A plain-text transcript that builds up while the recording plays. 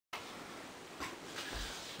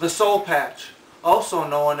The soul patch, also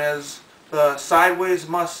known as the sideways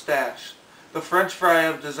mustache, the French fry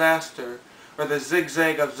of disaster, or the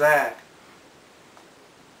zigzag of Zag.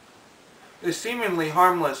 A seemingly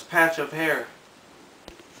harmless patch of hair,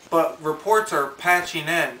 but reports are patching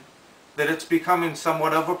in that it's becoming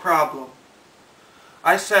somewhat of a problem.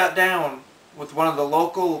 I sat down with one of the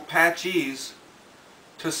local patchees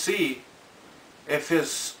to see if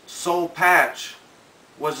his soul patch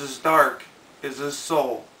was as dark as his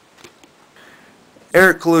soul.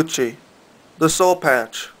 Eric Colucci, the soul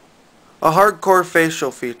patch, a hardcore facial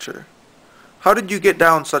feature. How did you get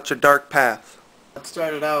down such a dark path? It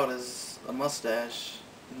started out as a mustache,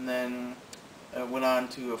 and then I went on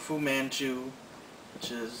to a Fu Manchu,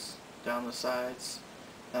 which is down the sides.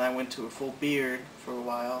 Then I went to a full beard for a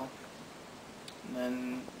while, and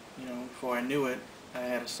then, before I knew it, I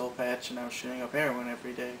had a soul patch and I was shooting up heroin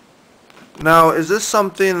every day. Now, is this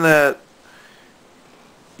something that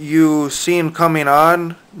you seen coming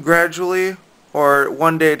on gradually, or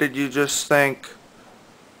one day did you just think,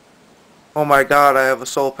 oh my god, I have a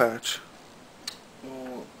soul patch?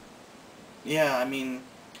 Well, yeah, I mean,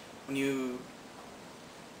 when you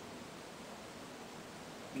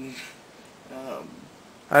um,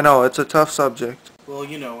 I know, it's a tough subject. well,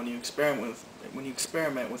 when you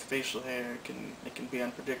experiment with facial hair, it can be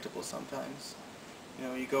unpredictable sometimes.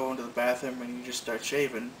 You go into the bathroom and you just start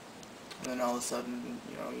shaving, and then all of a sudden,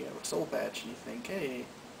 you have a soul patch, and you think, hey,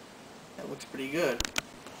 that looks pretty good.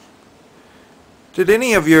 Did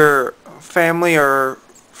any of your family or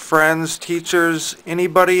friends, teachers,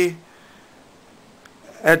 anybody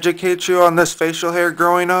educate you on this facial hair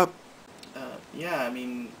growing up? Yeah, I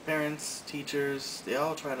mean, parents, teachers, they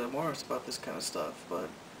all try to warn us about this kind of stuff, but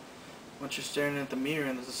once you're staring at the mirror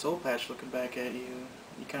and there's a soul patch looking back at you,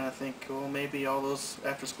 you kind of think, well, maybe all those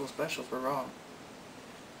after-school specials were wrong.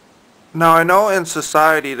 Now, I know in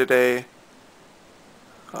society today,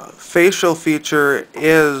 facial feature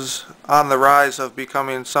is on the rise of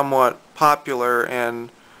becoming somewhat popular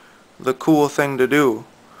and the cool thing to do.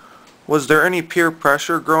 Was there any peer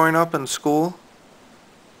pressure growing up in school?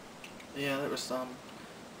 Yeah, there was some.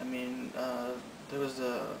 I mean, there was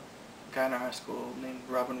a guy in our high school named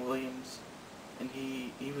Robin Williams, and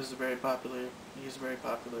he was very popular. He was very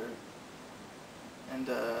popular. And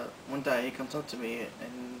one day he comes up to me,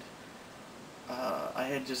 and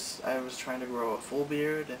I was trying to grow a full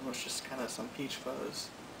beard, and it was just kind of some peach fuzz.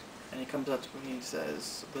 And he comes up to me and he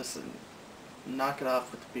says, listen, knock it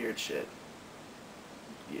off with the beard shit.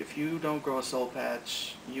 If you don't grow a soul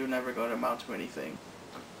patch, you're never going to amount to anything.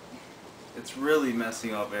 It's really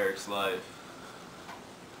messing up Eric's life.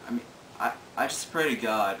 I mean, I just pray to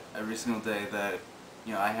God every single day that,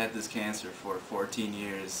 I had this cancer for 14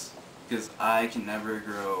 years because I can never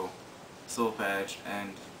grow soul patch,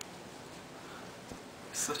 and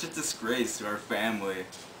it's such a disgrace to our family.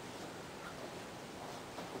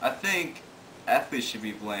 I think athletes should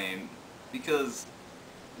be blamed because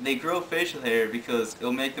they grow facial hair because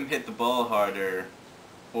it'll make them hit the ball harder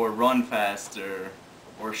or run faster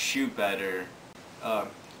or shoot better. Uh,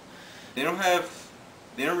 they don't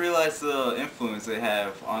realize the influence they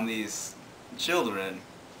have on these children.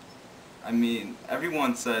 I mean,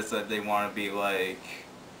 everyone says that they want to be like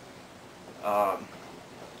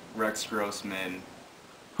Rex Grossman.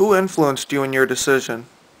 Who influenced you in your decision?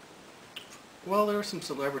 Well, there were some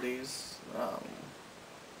celebrities,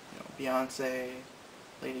 Beyonce,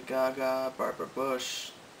 Lady Gaga, Barbara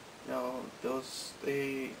Bush.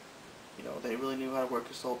 They really knew how to work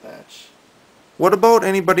a soul patch. What about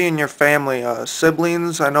anybody in your family?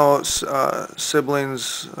 Siblings? I know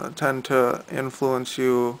siblings tend to influence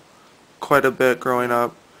you quite a bit growing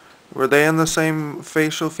up. Were they in the same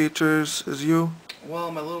facial features as you?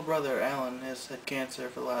 Well, my little brother Alan has had cancer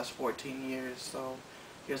for the last 14 years, so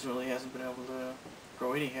he hasn't been able to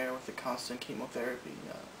grow any hair with the constant chemotherapy.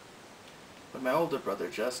 But my older brother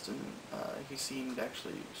Justin, he seemed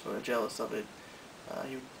actually sort of jealous of it.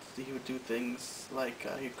 He would do things like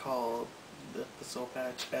he'd call the soul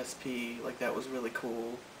patch SP, like that was really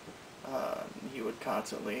cool. He would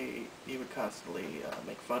constantly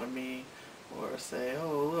make fun of me, or say,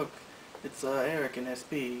 "Oh, look, it's Eric and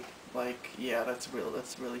SP." Like, yeah, that's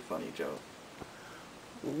really funny, Joe.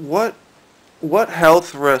 What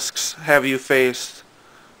health risks have you faced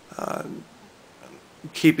uh,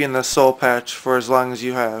 keeping the soul patch for as long as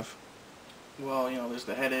you have? Well, there's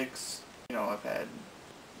the headaches.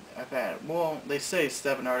 Well, they say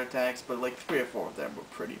 7 heart attacks, but like 3 or 4 of them were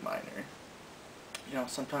pretty minor.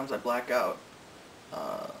 Sometimes I black out,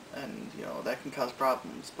 and that can cause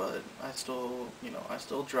problems. But I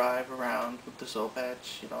still drive around with the soul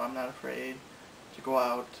patch. I'm not afraid to go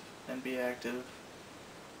out and be active.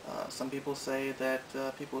 Some people say that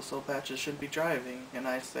people with soul patches shouldn't be driving, and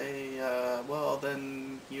I say, well,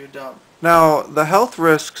 then you're dumb. Now, the health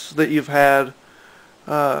risks that you've had,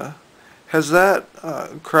 has that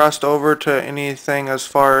crossed over to anything as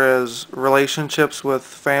far as relationships with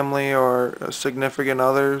family or significant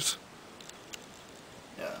others?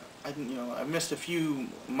 Yeah, I missed a few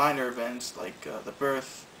minor events like the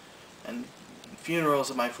birth and funerals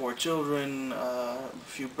of my 4 children, a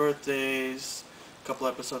few birthdays, a couple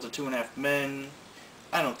episodes of 2.5 Men.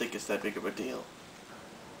 I don't think it's that big of a deal.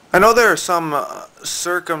 I know there are some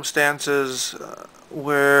circumstances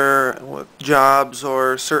where, with jobs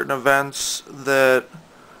or certain events, that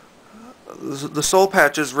the soul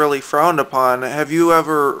patch is really frowned upon. Have you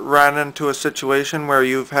ever run into a situation where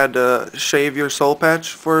you've had to shave your soul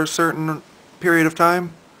patch for a certain period of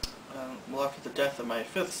time? Well, after the death of my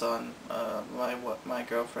 5th son, my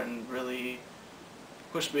girlfriend really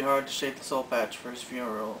pushed me hard to shave the soul patch for his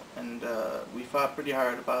funeral, and we fought pretty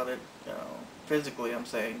hard about it. Physically, I'm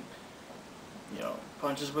saying,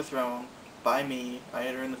 punches were thrown by me. I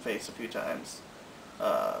hit her in the face a few times,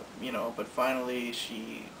 but finally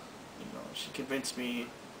she convinced me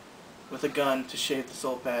with a gun to shave the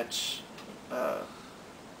soul patch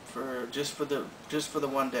for the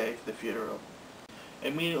one day for the funeral.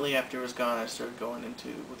 Immediately after it was gone, I started going into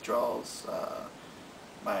withdrawals.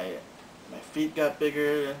 My feet got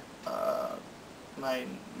bigger. My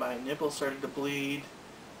nipples started to bleed.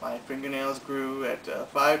 My fingernails grew at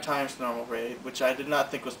 5 times the normal rate, which I did not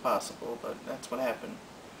think was possible, but that's what happened.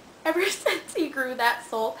 Ever since he grew that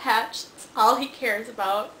soul patch, it's all he cares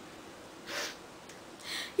about.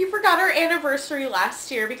 He forgot our anniversary last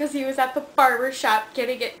year because he was at the barber shop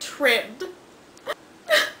getting it trimmed.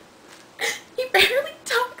 He barely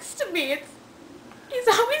talks to me. He's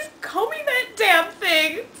always combing that damn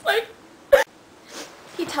thing. It's like...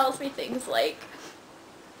 He tells me things like,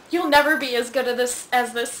 "You'll never be as good at this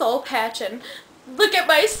as this soul patch, and look at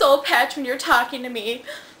my soul patch when you're talking to me."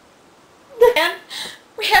 And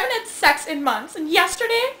we haven't had sex in months, and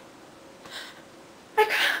yesterday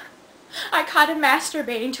I caught him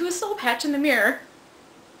masturbating to his soul patch in the mirror.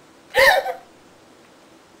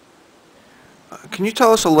 Can you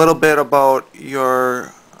tell us a little bit about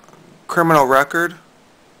your criminal record?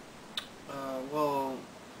 Well,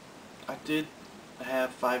 I did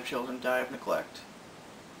have 5 children die of neglect.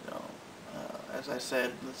 As I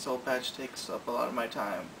said, the soul patch takes up a lot of my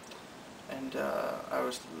time, and I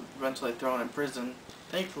was eventually thrown in prison.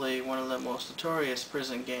 Thankfully, one of the most notorious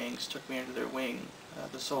prison gangs took me under their wing,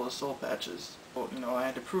 the Soulless Soul Patches. I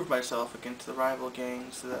had to prove myself against the rival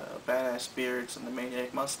gangs, the Badass Beards and the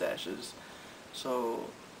Maniac Mustaches. So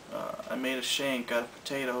I made a shank out of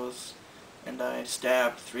potatoes, and I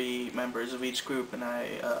stabbed 3 members of each group, and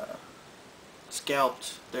I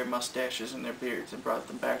scalped their mustaches and their beards and brought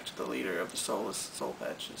them back to the leader of the Soulless Soul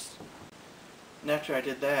Patches. And after I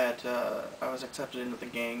did that, I was accepted into the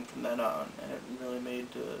gang from then on, and it really made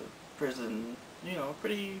prison, a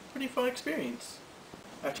pretty fun experience.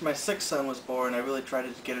 After my 6th son was born, I really tried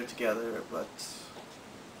to get it together, but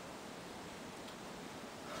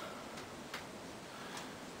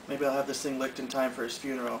maybe I'll have this thing licked in time for his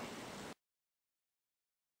funeral.